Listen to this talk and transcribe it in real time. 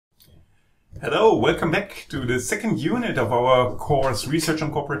Hello, welcome back to the second unit of our course, Research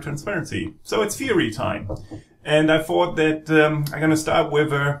on Corporate Transparency. So it's theory time. And I thought that I'm going to start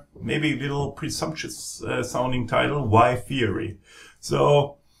with a maybe a little presumptuous sounding title, Why Theory?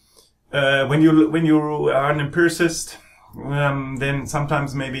 So when you are an empiricist, then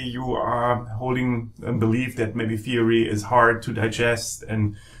sometimes maybe you are holding a belief that maybe theory is hard to digest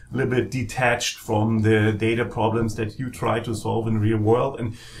and a little bit detached from the data problems that you try to solve in the real world.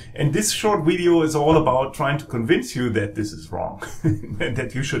 And this short video is all about trying to convince you that this is wrong,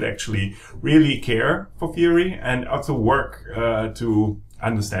 that you should actually really care for theory and also work to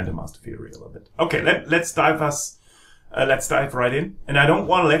understand and master theory a little bit. Okay, let's dive right in. And I don't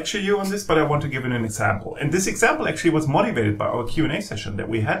want to lecture you on this, but I want to give it an example. And this example actually was motivated by our Q&A session that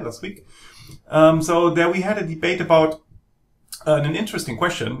we had last week. So there we had a debate about an interesting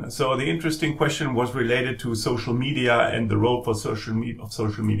question. So the interesting question was related to social media and the role for social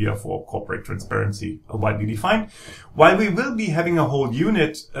media for corporate transparency, widely defined. While we will be having a whole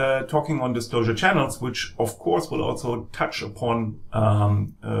unit talking on disclosure channels, which of course will also touch upon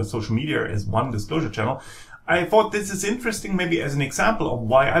social media as one disclosure channel, I thought this is interesting maybe as an example of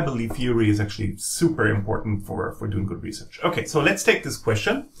why I believe theory is actually super important for doing good research. Okay, so let's take this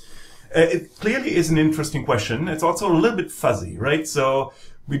question. It clearly is an interesting question. It's also a little bit fuzzy, right? So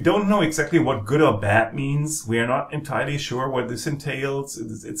we don't know exactly what good or bad means. We are not entirely sure what this entails.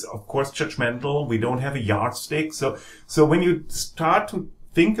 It's of course judgmental. We don't have a yardstick. So when you start to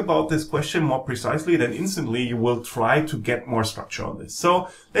think about this question more precisely, then instantly you will try to get more structure on this. So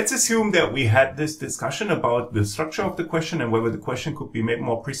let's assume that we had this discussion about the structure of the question and whether the question could be made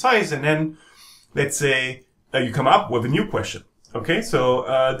more precise. And then let's say you come up with a new question. Okay,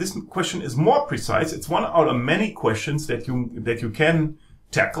 so this question is more precise. It's one out of many questions that you can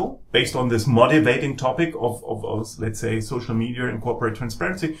tackle based on this motivating topic of let's say social media and corporate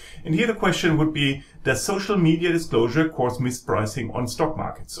transparency. And here the question would be, does social media disclosure cause mispricing on stock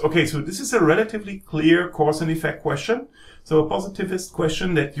markets? Okay, so this is a relatively clear cause and effect question. So a positivist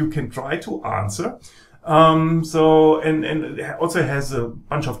question that you can try to answer. And it also has a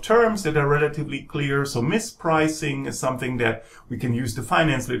bunch of terms that are relatively clear. So mispricing is something that we can use the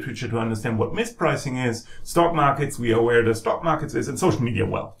finance literature to understand what mispricing is. Stock markets, we are aware that stock markets is, and social media,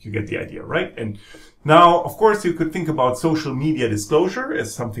 well, you get the idea, right? And now, of course, you could think about social media disclosure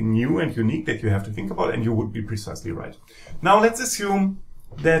as something new and unique that you have to think about, and you would be precisely right. Now, let's assume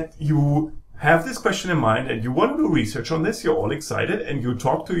that you have this question in mind and you want to do research on this. You're all excited and you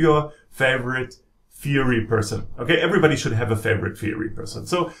talk to your favorite theory person. Okay, everybody should have a favorite theory person.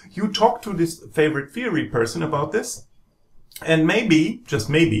 So you talk to this favorite theory person about this, and maybe, just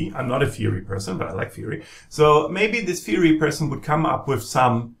maybe, I'm not a theory person, but I like theory. So maybe this theory person would come up with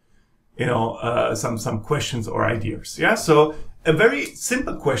some, some questions or ideas. Yeah. So a very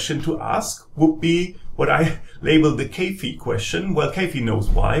simple question to ask would be what I label the Kefi question. Well, Kefi knows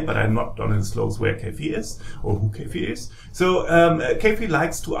why, but I'm not going to disclose where Kefi is or who Kefi is. So Kefi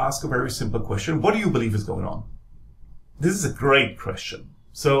likes to ask a very simple question. What do you believe is going on? This is a great question.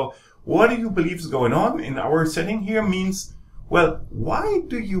 So what do you believe is going on in our setting here means, well, why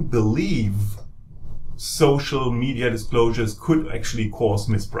do you believe social media disclosures could actually cause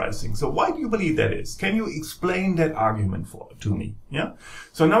mispricing? So why do you believe that is? Can you explain that argument to me? Yeah.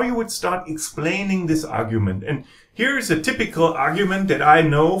 So now you would start explaining this argument. And here is a typical argument that I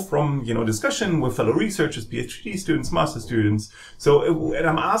know from, discussion with fellow researchers, PhD students, master students. So if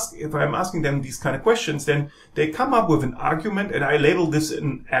I'm asking them these kind of questions, then they come up with an argument, and I label this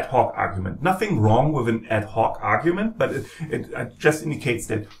an ad hoc argument. Nothing wrong with an ad hoc argument, but it just indicates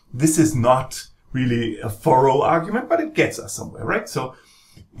that this is not really a thorough argument, but it gets us somewhere, right? So,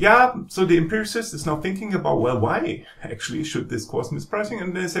 yeah, so the empiricist is now thinking about, well, why actually should this cause mispricing?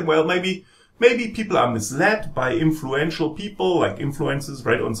 And they say, well, maybe people are misled by influential people, like influencers,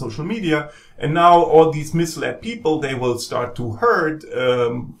 right, on social media. And now all these misled people, they will start to herd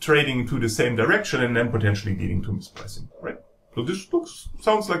trading to the same direction and then potentially leading to mispricing, right? So this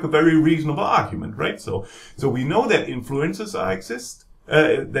sounds like a very reasonable argument, right? So we know that influencers exist.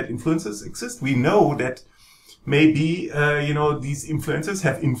 We know that maybe, these influencers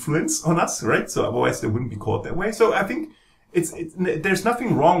have influence on us, right? So otherwise they wouldn't be called that way. So I think there's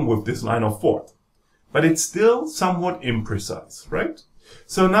nothing wrong with this line of thought, but it's still somewhat imprecise, right?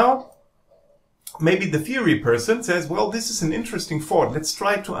 So now maybe the theory person says, well, this is an interesting thought. Let's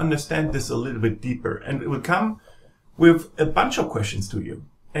try to understand this a little bit deeper. And it will come with a bunch of questions to you.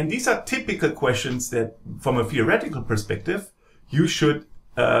 And these are typical questions that from a theoretical perspective, you should,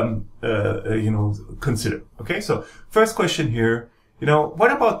 consider. Okay, so first question here, what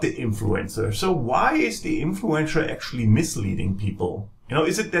about the influencer? So why is the influencer actually misleading people You know,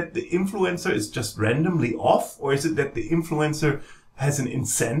 is it that the influencer is just randomly off, or is it that the influencer has an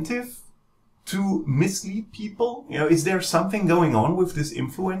incentive to mislead people? You know, is there something going on with this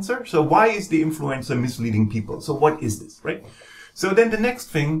influencer? So why is the influencer misleading people? So what is this, right? So then the next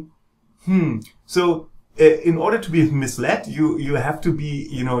thing, so in order to be misled, you have to be,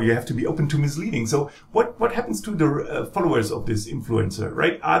 you know, you have to be open to misleading. So what happens to the followers of this influencer,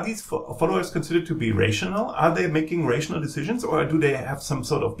 right? Are these followers considered to be rational? Are they making rational decisions, or do they have some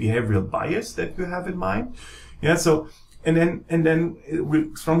sort of behavioral bias that you have in mind? Yeah, so and then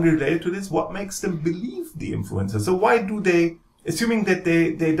strongly related to this, what makes them believe the influencer? So why do they, assuming that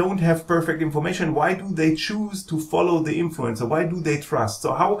they don't have perfect information, why do they choose to follow the influencer? Why do they trust?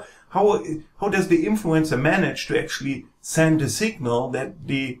 So how does the influencer manage to actually send a signal that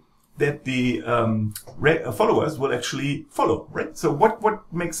the followers will actually follow, right? So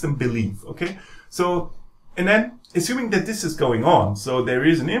what makes them believe? Okay, so and then assuming that this is going on, so there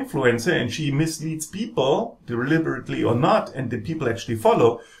is an influencer and she misleads people deliberately or not, and the people actually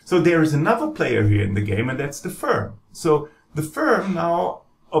follow. So there is another player here in the game, and that's the firm. So the firm now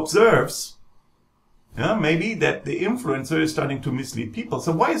observes, maybe that the influencer is starting to mislead people.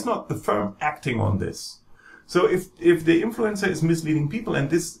 So why is not the firm acting on this? So if the influencer is misleading people, and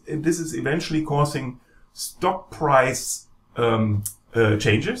this is eventually causing stock price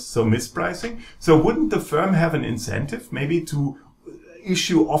changes, so mispricing, so wouldn't the firm have an incentive maybe to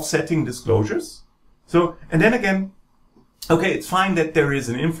issue offsetting disclosures? So, and then again, okay, it's fine that there is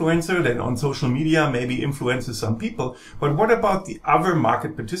an influencer that on social media maybe influences some people, but what about the other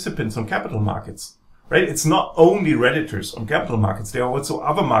market participants on capital markets? Right? It's not only Redditors on capital markets. There are also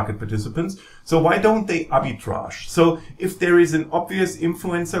other market participants. So why don't they arbitrage? So if there is an obvious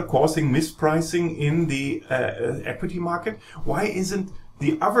influencer causing mispricing in the equity market, why isn't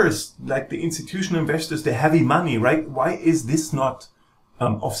the others, like the institutional investors, the heavy money, right? Why is this not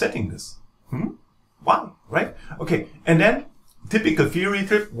offsetting this? Why? Right? Okay. And then typical theory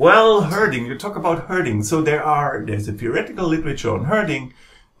trip. Well, herding. You talk about herding. So there's a theoretical literature on herding.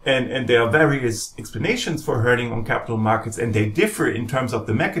 And there are various explanations for herding on capital markets, and they differ in terms of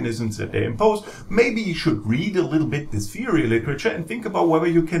the mechanisms that they impose. Maybe you should read a little bit this theory literature and think about whether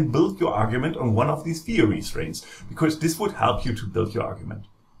you can build your argument on one of these theory strains, because this would help you to build your argument.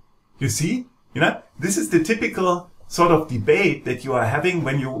 You see, this is the typical sort of debate that you are having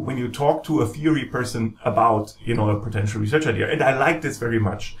when you talk to a theory person about, a potential research idea. And I like this very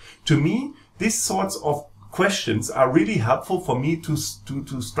much. To me, these sorts of questions are really helpful for me to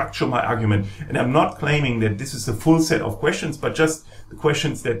structure my argument. And I'm not claiming that this is a full set of questions, but just the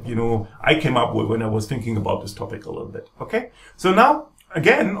questions that, I came up with when I was thinking about this topic a little bit. Okay. So now,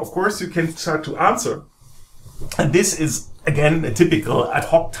 again, of course, you can start to answer. And this is, again, a typical ad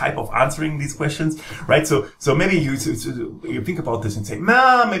hoc type of answering these questions, right? So maybe you think about this and say,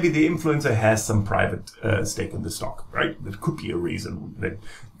 maybe the influencer has some private stake in the stock, right? That could be a reason, that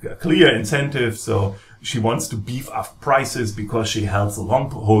a clear incentive. So she wants to beef up prices because she holds a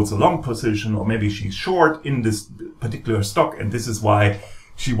long position, or maybe she's short in this particular stock, and this is why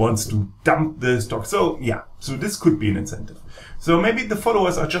she wants to dump the stock. So yeah, so this could be an incentive. So maybe the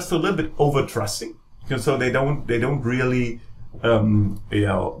followers are just a little bit over trusting. So they don't really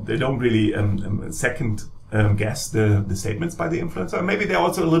second guess the statements by the influencer. Maybe they're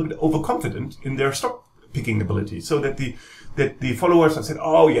also a little bit overconfident in their stock picking ability, so that the followers have said,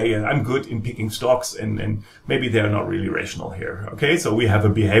 oh yeah, I'm good in picking stocks, and maybe they're not really rational here. Okay, so we have a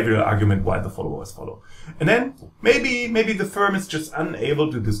behavioral argument why the followers follow, and then maybe the firm is just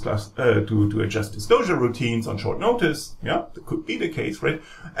unable to to adjust disclosure routines on short notice. Yeah, that could be the case, right?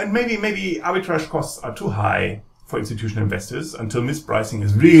 And maybe arbitrage costs are too high for institutional investors until mispricing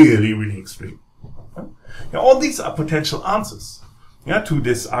is really, really extreme. Yeah, all these are potential answers, to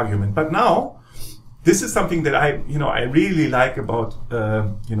this argument. But now, this is something that I really like about,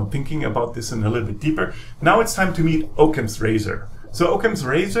 thinking about this in a little bit deeper. Now it's time to meet Occam's razor. So Occam's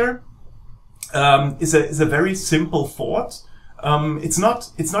razor is a very simple thought. It's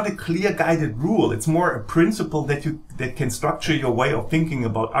not a clear guided rule. It's more a principle that can structure your way of thinking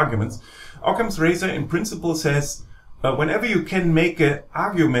about arguments. Occam's razor in principle says, whenever you can make an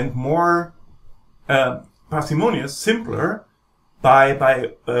argument more parsimonious, simpler,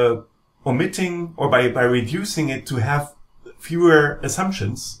 by omitting or by reducing it to have fewer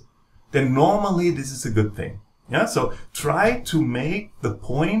assumptions, then normally this is a good thing. Yeah, so try to make the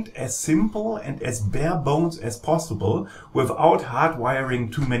point as simple and as bare bones as possible without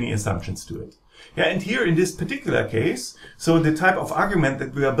hardwiring too many assumptions to it. Yeah, and here in this particular case, so the type of argument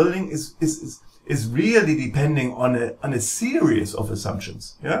that we are building is is really depending on a series of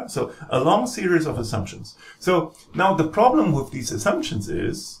assumptions. Yeah, so a long series of assumptions. So now the problem with these assumptions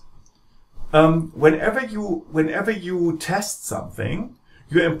is, whenever you test something,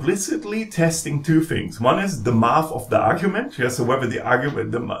 you're implicitly testing two things. One is the math of the argument. Yeah, so whether the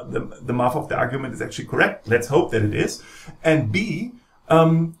argument, the math of the argument is actually correct. Let's hope that it is. And B,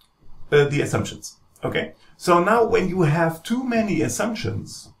 the assumptions. Okay. So now when you have too many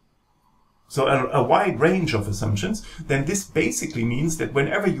assumptions, so a wide range of assumptions, then this basically means that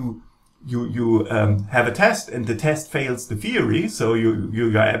whenever you have a test and the test fails the theory, so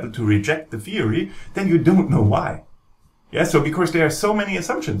you are able to reject the theory, then you don't know why. Yeah, so because there are so many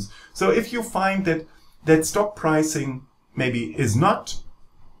assumptions. So if you find that stock pricing maybe is not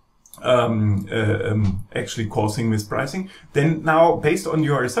actually causing mispricing, then now based on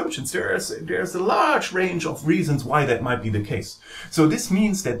your assumptions, there's a large range of reasons why that might be the case. So this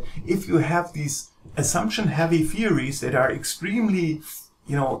means that if you have these assumption heavy theories that are extremely,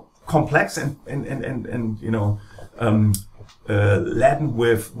 complex and laden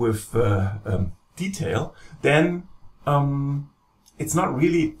with detail, then it's not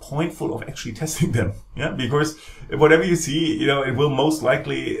really pointful of actually testing them. Yeah, because whatever you see, it will most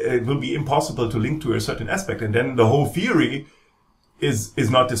likely, it will be impossible to link to a certain aspect. And then the whole theory is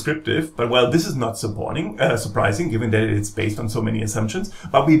not descriptive, but well, this is not surprising given that it's based on so many assumptions,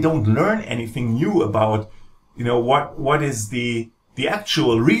 but we don't learn anything new about, what is the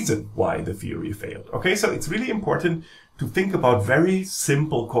actual reason why the theory failed. Okay. So it's really important to think about very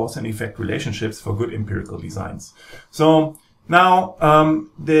simple cause and effect relationships for good empirical designs. So now,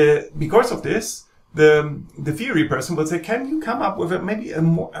 because of this, the theory person will say, can you come up with maybe a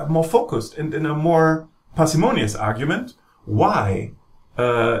more focused and a more parsimonious argument why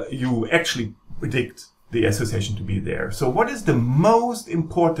you actually predict the association to be there? So what is the most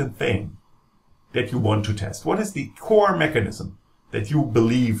important thing that you want to test? What is the core mechanism that you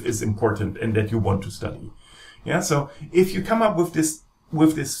believe is important and that you want to study? Yeah, so if you come up with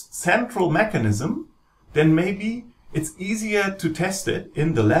this central mechanism, then maybe it's easier to test it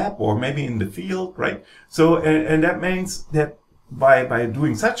in the lab or maybe in the field, right? So, and that means that by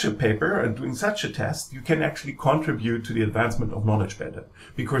doing such a paper and doing such a test, you can actually contribute to the advancement of knowledge better.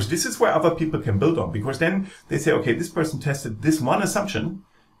 Because this is where other people can build on. Because then they say, okay, this person tested this one assumption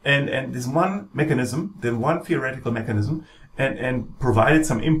and this one mechanism, then one theoretical mechanism, and provided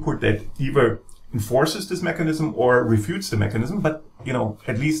some input that either enforces this mechanism or refutes the mechanism. But,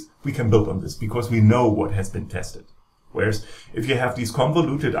 at least we can build on this because we know what has been tested. Whereas if you have these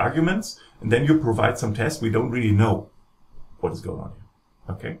convoluted arguments and then you provide some tests, we don't really know what is going on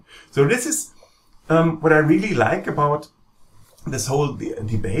here. Okay. So this is what I really like about this whole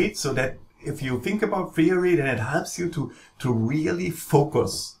debate. So that if you think about theory, then it helps you to really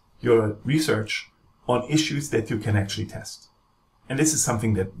focus your research on issues that you can actually test. And this is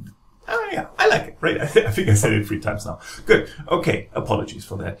something that, I like it, right? I think I said it 3 times now. Good. Okay. Apologies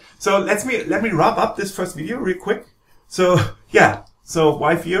for that. So let me wrap up this first video real quick. So, yeah. So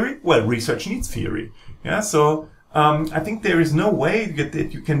why theory? Well, research needs theory. Yeah. So, I think there is no way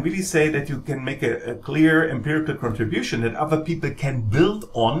that you can really say that you can make a clear empirical contribution that other people can build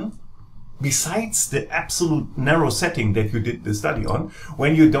on besides the absolute narrow setting that you did the study on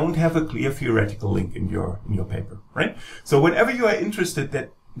when you don't have a clear theoretical link in your paper, right? So whenever you are interested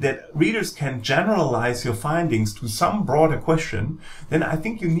that readers can generalize your findings to some broader question, then I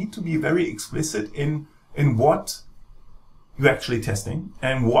think you need to be very explicit in what you're actually testing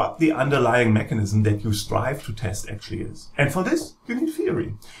and what the underlying mechanism that you strive to test actually is. And for this, you need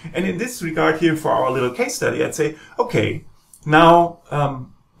theory. And in this regard here for our little case study, I'd say, okay, now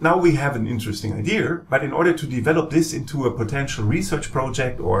we have an interesting idea, but in order to develop this into a potential research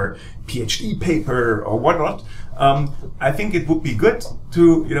project or PhD paper or whatnot, I think it would be good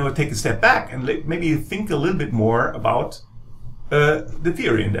to, take a step back and maybe think a little bit more about the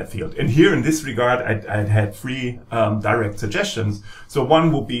theory in that field. And here in this regard, I'd had 3 direct suggestions. So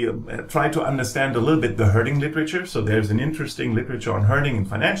one would be try to understand a little bit the herding literature. So there's an interesting literature on herding in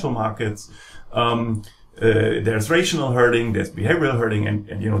financial markets. There's rational herding, there's behavioral herding,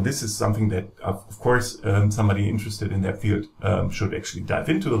 and this is something that, of course, somebody interested in that field should actually dive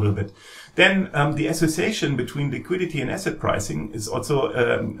into a little bit. Then the association between liquidity and asset pricing is also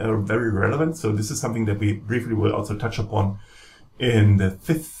very relevant. So this is something that we briefly will also touch upon in the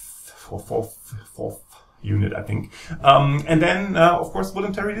 5th or 4th unit, I think. And then, of course,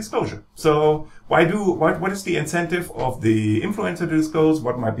 voluntary disclosure. So what is the incentive of the influencer to disclose?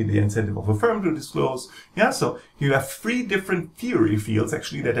 What might be the incentive of a firm to disclose? Yeah, so you have 3 different theory fields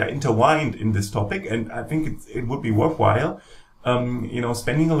actually that are intertwined in this topic. And I think it would be worthwhile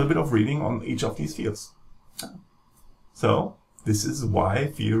spending a little bit of reading on each of these fields. So this is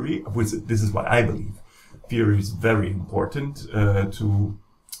why this is why I believe theory is very important to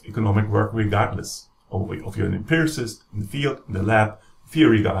economic work, regardless of you're an empiricist in the field, in the lab,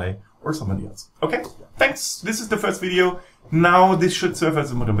 theory guy, or somebody else. Okay, thanks. This is the first video. Now this should serve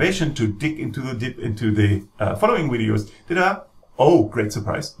as a motivation to dip into the following videos that are, oh, great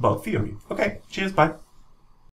surprise, about theory. Okay, cheers, bye.